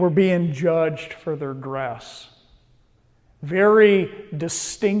they were being judged for their dress. Very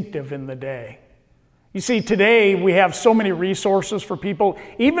distinctive in the day. You see, today we have so many resources for people.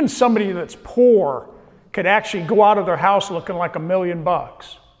 Even somebody that's poor could actually go out of their house looking like $1 million.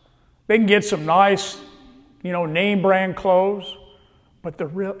 They can get some nice, name brand clothes, but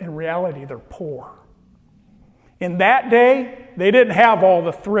in reality, they're poor. In that day, they didn't have all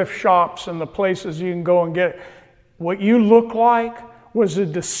the thrift shops and the places you can go and get. What you look like was a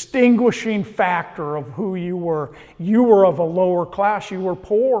distinguishing factor of who you were. You were of a lower class. You were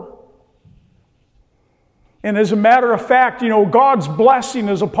poor. And as a matter of fact, God's blessing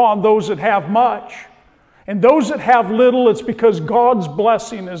is upon those that have much. And those that have little, it's because God's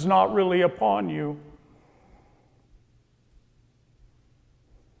blessing is not really upon you.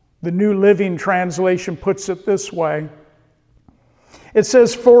 The New Living Translation puts it this way. It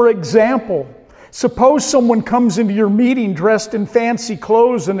says, "For example, suppose someone comes into your meeting dressed in fancy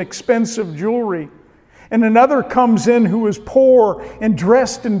clothes and expensive jewelry, and another comes in who is poor and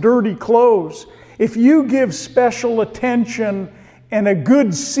dressed in dirty clothes. If you give special attention and a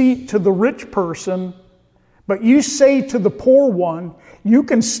good seat to the rich person, but you say to the poor one, 'You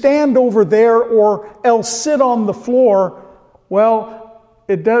can stand over there or else sit on the floor,' well,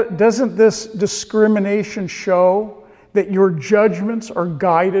 doesn't this discrimination show that your judgments are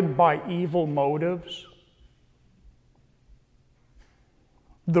guided by evil motives?"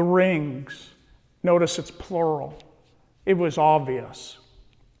 The rings, notice it's plural. It was obvious.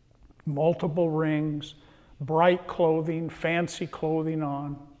 Multiple rings, bright clothing, fancy clothing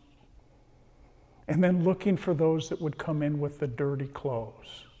on. And then looking for those that would come in with the dirty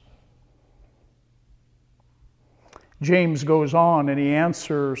clothes. James goes on and he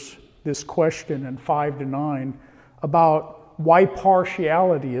answers this question in 5-9 about why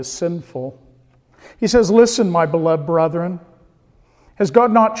partiality is sinful. He says, "Listen, my beloved brethren, has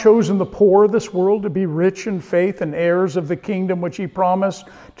God not chosen the poor of this world to be rich in faith and heirs of the kingdom which He promised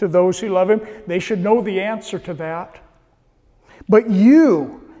to those who love Him?" They should know the answer to that. "But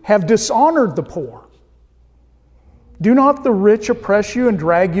you have dishonored the poor. Do not the rich oppress you and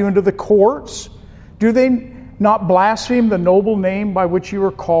drag you into the courts? Do they not blaspheme the noble name by which you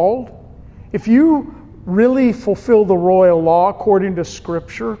are called? If you really fulfill the royal law according to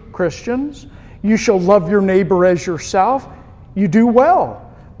Scripture, Christians, you shall love your neighbor as yourself, you do well.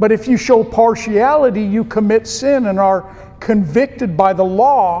 But if you show partiality, you commit sin and are convicted by the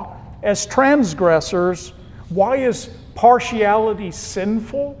law as transgressors. Why is partiality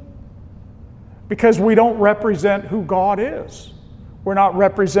sinful? Because we don't represent who God is. We're not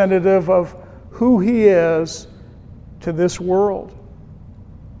representative of who He is to this world.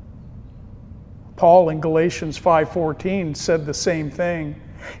 Paul in Galatians 5:14 said the same thing.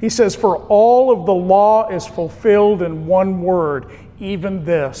 He says, "For all of the law is fulfilled in one word, even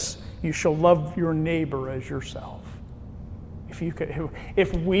this, you shall love your neighbor as yourself." If we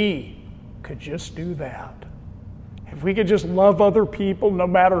could just do that, if we could just love other people no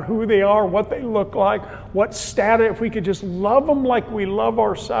matter who they are, what they look like, what status, if we could just love them like we love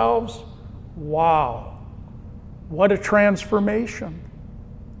ourselves, wow, what a transformation.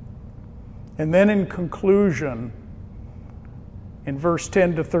 And then in conclusion, in verse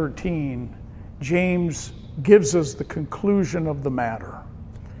 10 to 13, James gives us the conclusion of the matter.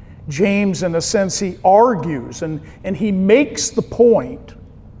 James, in a sense, he argues and he makes the point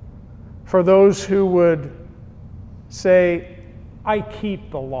for those who would say, I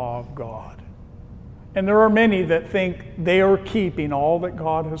keep the law of God. And there are many that think they are keeping all that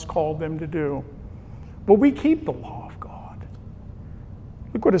God has called them to do. But we keep the law of God.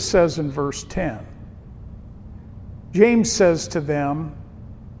 Look what it says in verse 10. James says to them,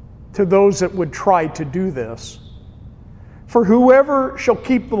 to those that would try to do this, "For whoever shall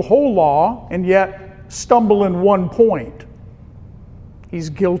keep the whole law and yet stumble in one point, he's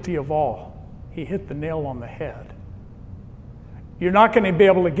guilty of all." He hit the nail on the head. You're not going to be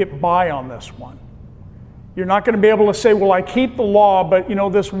able to get by on this one. You're not going to be able to say, well, I keep the law, but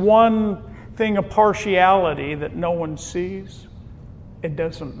this one thing of partiality that no one sees, it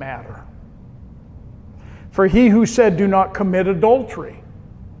doesn't matter. "For he who said, 'Do not commit adultery,'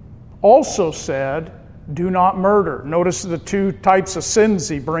 also said, 'Do not murder.'" Notice the two types of sins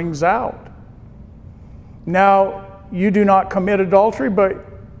he brings out. "Now, you do not commit adultery, but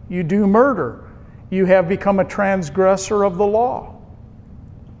you do murder. You have become a transgressor of the law."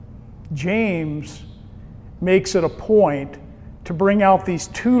 James makes it a point to bring out these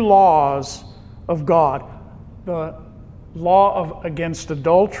two laws of God, the law against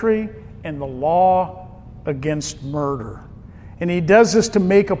adultery and the law against murder. And he does this to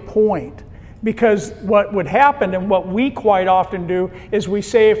make a point, because what would happen, and what we quite often do, is we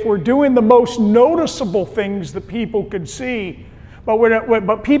say if we're doing the most noticeable things that people could see,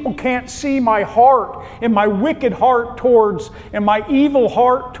 but people can't see my heart and my wicked heart towards, and my evil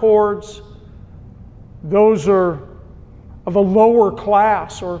heart towards, those are of a lower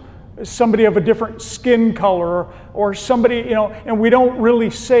class, or somebody of a different skin color, or somebody, and we don't really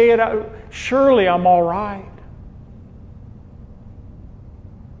say it out, surely I'm all right.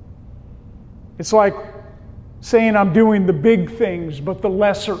 It's like saying I'm doing the big things, but the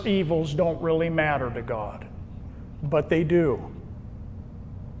lesser evils don't really matter to God. But they do.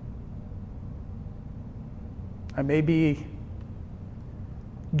 I may be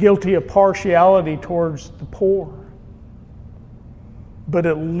guilty of partiality towards the poor, but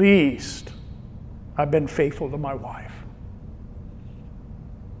at least I've been faithful to my wife.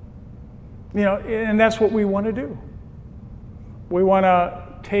 And that's what we want to do. We want to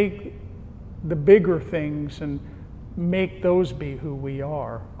take the bigger things and make those be who we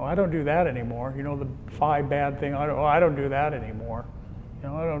are. Oh, I don't do that anymore. The 5 bad things. I don't do that anymore.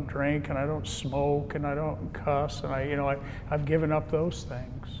 I don't drink, and I don't smoke, and I don't cuss, and I've given up those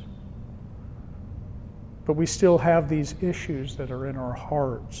things. But we still have these issues that are in our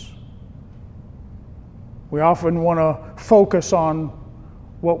hearts. We often want to focus on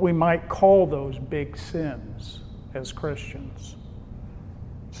what we might call those big sins as Christians,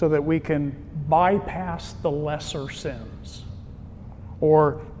 so that we can bypass the lesser sins,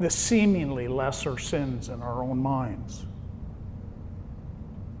 or the seemingly lesser sins in our own minds.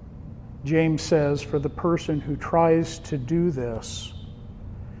 James says, for the person who tries to do this,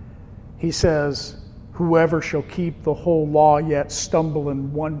 he says, whoever shall keep the whole law yet stumble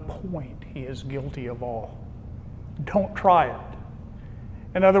in one point, he is guilty of all. Don't try it.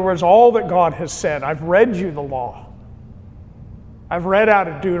 In other words, all that God has said, I've read you the law. I've read out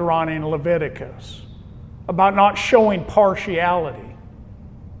of Deuteronomy and Leviticus about not showing partiality.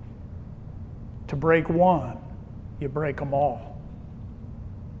 To break one, you break them all.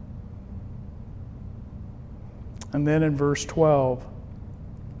 And then in verse 12,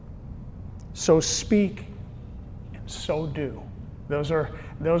 so speak and so do. Those are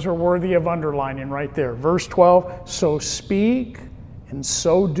worthy of underlining right there. Verse 12, so speak and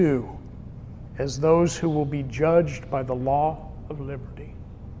so do. as those who will be judged by the law of liberty.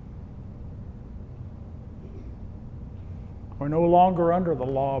 We're no longer under the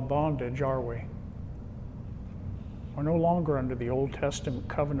law of bondage, are we? We're no longer under the Old Testament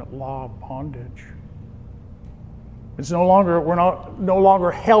covenant law of bondage. We're no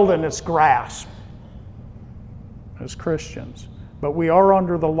longer held in its grasp as Christians, but we are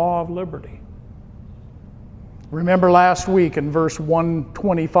under the law of liberty. Remember last week in verse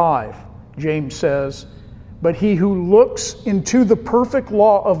 125, James says, "But he who looks into the perfect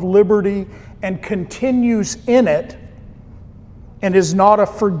law of liberty and continues in it, and is not a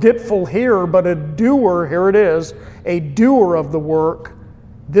forgetful hearer, but a doer," here it is, "a doer of the work,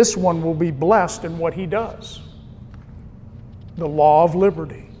 this one will be blessed in what he does." The law of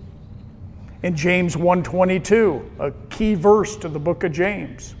liberty. In James 1:22, a key verse to the book of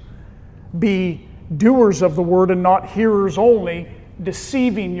James, "Be doers of the word and not hearers only,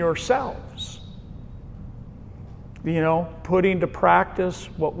 deceiving yourselves." Putting to practice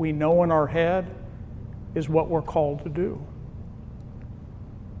what we know in our head is what we're called to do.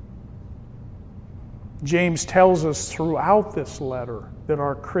 James tells us throughout this letter that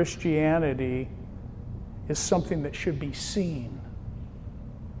our Christianity is something that should be seen.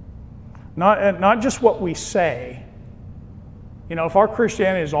 Not just what we say. If our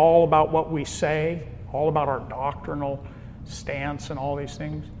Christianity is all about what we say, all about our doctrinal stance and all these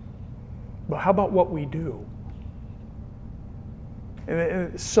things, but how about what we do?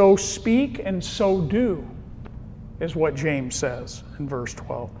 So speak and so do is what James says in verse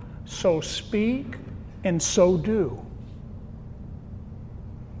 12. So speak and so do.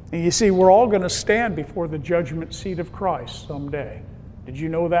 And you see, we're all going to stand before the judgment seat of Christ someday. Did you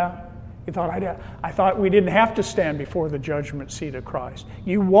know that? I thought we didn't have to stand before the judgment seat of Christ.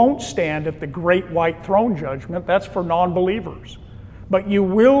 You won't stand at the great white throne judgment. That's for non-believers. But you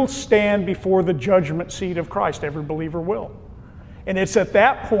will stand before the judgment seat of Christ. Every believer will. And it's at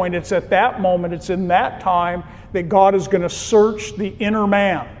that point, it's at that moment, it's in that time that God is going to search the inner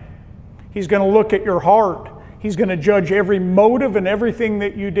man. He's going to look at your heart. He's going to judge every motive and everything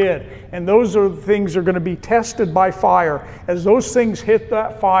that you did. And those are the things that are going to be tested by fire. As those things hit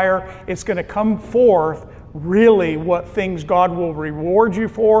that fire, it's going to come forth really what things God will reward you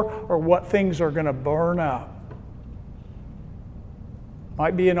for or what things are going to burn up.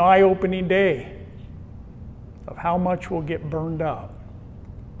 Might be an eye-opening day of how much will get burned up.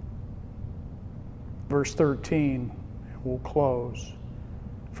 Verse 13, we'll close.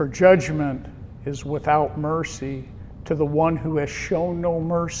 "For judgment is without mercy to the one who has shown no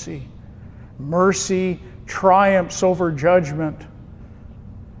mercy. Mercy triumphs over judgment."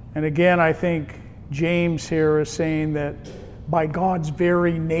 And again, I think James here is saying that by God's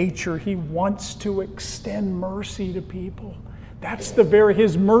very nature, He wants to extend mercy to people.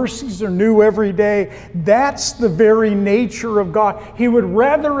 His mercies are new every day. That's the very nature of God. He would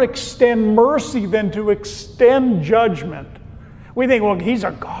rather extend mercy than to extend judgment. We think, well, He's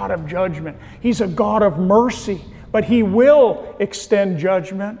a God of judgment. He's a God of mercy. But He will extend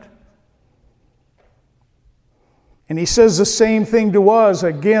judgment. And He says the same thing to us.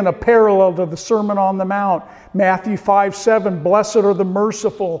 Again, a parallel to the Sermon on the Mount. Matthew 5:7, "Blessed are the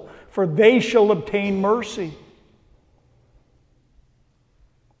merciful, for they shall obtain mercy."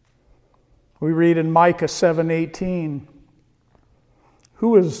 We read in Micah 7:18,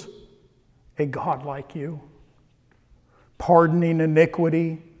 "Who is a God like you, pardoning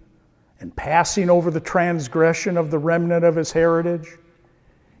iniquity and passing over the transgression of the remnant of His heritage?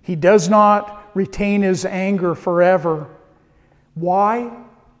 He does not retain His anger forever." Why?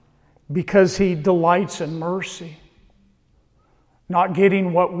 Because He delights in mercy, not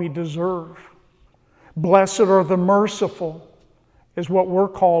getting what we deserve. Blessed are the merciful is what we're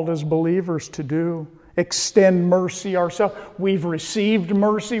called as believers to do. Extend mercy ourselves. We've received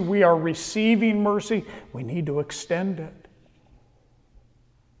mercy. We are receiving mercy. We need to extend it.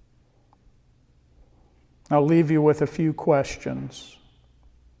 I'll leave you with a few questions.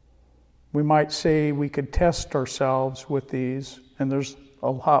 We might say we could test ourselves with these, and there's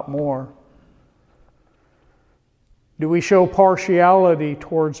a lot more. Do we show partiality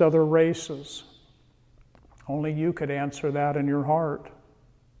towards other races? Only you could answer that in your heart.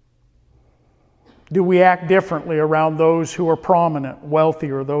 Do we act differently around those who are prominent, wealthy,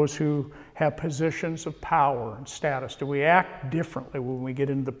 or those who have positions of power and status? Do we act differently when we get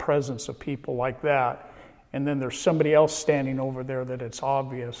into the presence of people like that? And then there's somebody else standing over there that it's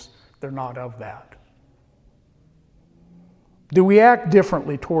obvious they're not of that. Do we act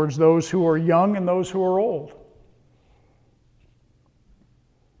differently towards those who are young and those who are old?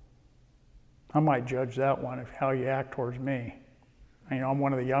 I might judge that one of how you act towards me. I'm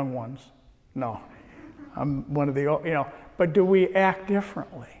one of the young ones. No, I'm one of the, but do we act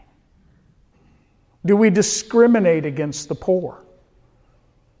differently? Do we discriminate against the poor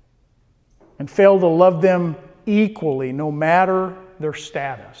and fail to love them equally, no matter their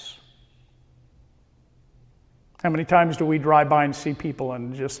status? How many times do we drive by and see people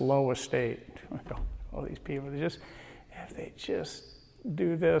in just low estate? All these people, if they just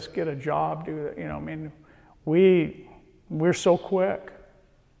do this, get a job, do that, we're so quick.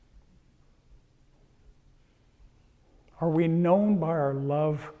 Are we known by our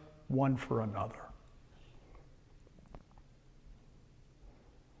love one for another?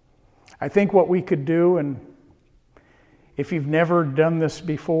 I think what we could do, and if you've never done this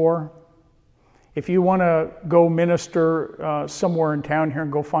before, if you want to go minister somewhere in town here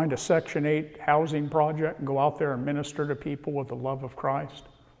and go find a Section 8 housing project and go out there and minister to people with the love of Christ,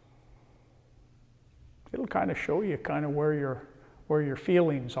 it'll kind of show you kind of where your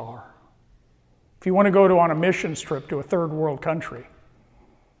feelings are. If you want to go on a missions trip to a third world country,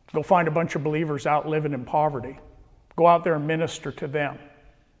 go find a bunch of believers out living in poverty. Go out there and minister to them.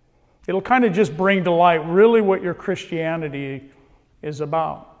 It'll kind of just bring to light really what your Christianity is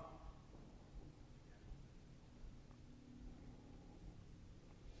about.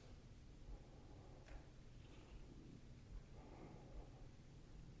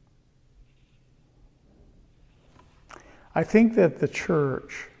 I think that the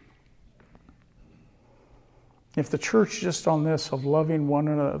church, if the church just on this of loving one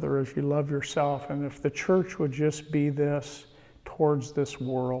another as you love yourself, and if the church would just be this towards this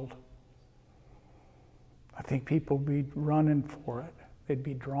world, I think people would be running for it. They'd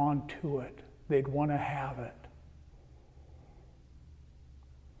be drawn to it. They'd want to have it.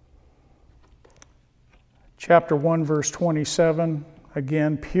 Chapter 1, verse 27.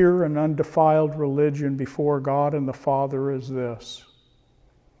 Again, pure and undefiled religion before God and the Father is this: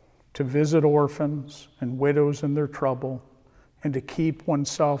 to visit orphans and widows in their trouble, and to keep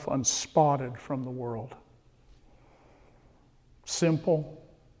oneself unspotted from the world. Simple.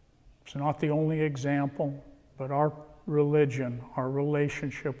 It's not the only example, but our religion, our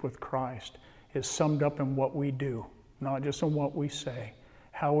relationship with Christ is summed up in what we do, not just in what we say.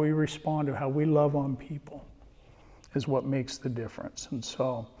 How we respond to, how we love on people is what makes the difference. And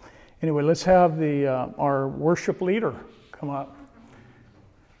so, anyway, let's have our worship leader come up.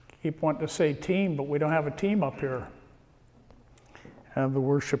 Keep wanting to say team, but we don't have a team up here. Have the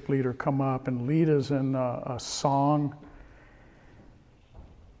worship leader come up and lead us in a song.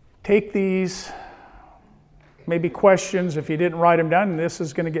 Take these, maybe questions, if you didn't write them down, and this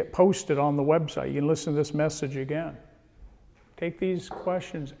is going to get posted on the website. You can listen to this message again. Take these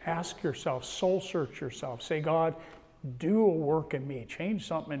questions, ask yourself, soul search yourself. Say, God, do a work in me, change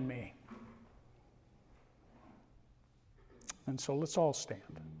something in me. And so let's all stand.